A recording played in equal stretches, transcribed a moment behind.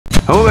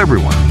Hello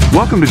everyone,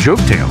 welcome to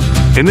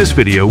JokeTale. In this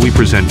video we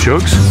present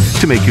jokes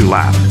to make you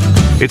laugh.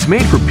 It's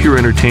made for pure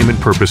entertainment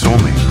purpose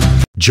only.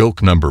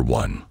 Joke number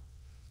 1.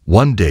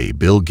 One day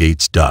Bill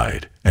Gates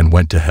died and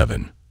went to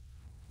heaven.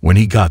 When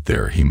he got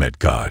there, he met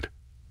God.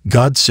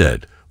 God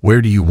said,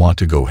 "Where do you want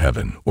to go,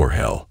 heaven or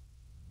hell?"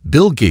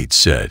 Bill Gates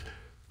said,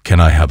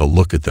 "Can I have a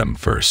look at them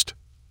first?"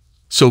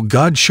 So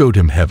God showed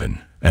him heaven,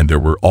 and there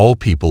were all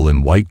people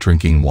in white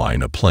drinking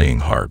wine playing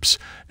harps,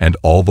 and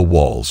all the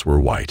walls were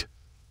white.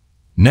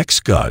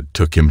 Next God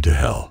took him to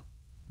hell.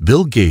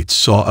 Bill Gates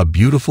saw a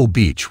beautiful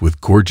beach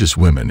with gorgeous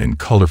women in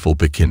colorful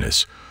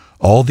bikinis,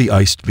 all the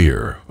iced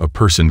beer a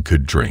person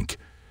could drink,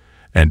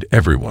 and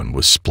everyone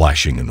was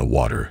splashing in the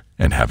water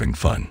and having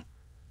fun.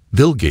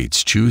 Bill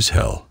Gates chose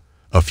hell.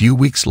 A few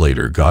weeks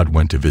later, God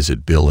went to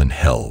visit Bill in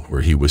hell,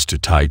 where he was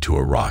tied to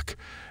a rock,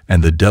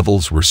 and the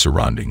devils were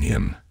surrounding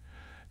him.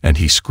 And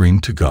he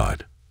screamed to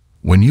God,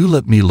 "When you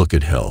let me look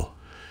at hell,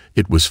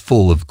 it was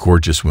full of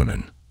gorgeous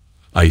women,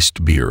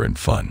 iced beer and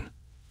fun.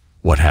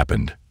 What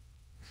happened?"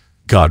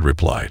 God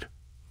replied,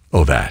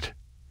 "Oh, that.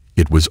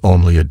 It was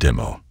only a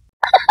demo."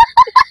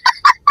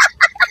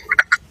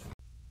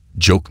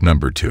 Joke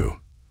number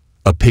 2.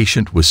 A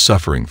patient was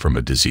suffering from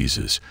a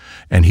disease,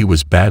 and he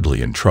was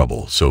badly in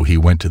trouble, so he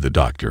went to the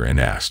doctor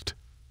and asked,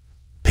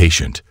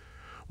 "Patient,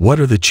 what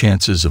are the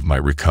chances of my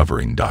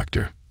recovering,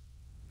 doctor?"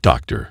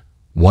 Doctor,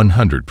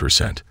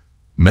 100%.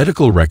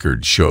 Medical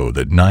records show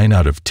that 9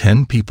 out of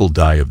 10 people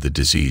die of the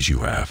disease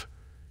you have.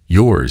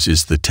 Yours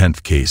is the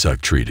 10th case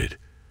I've treated.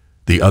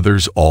 The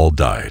others all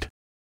died.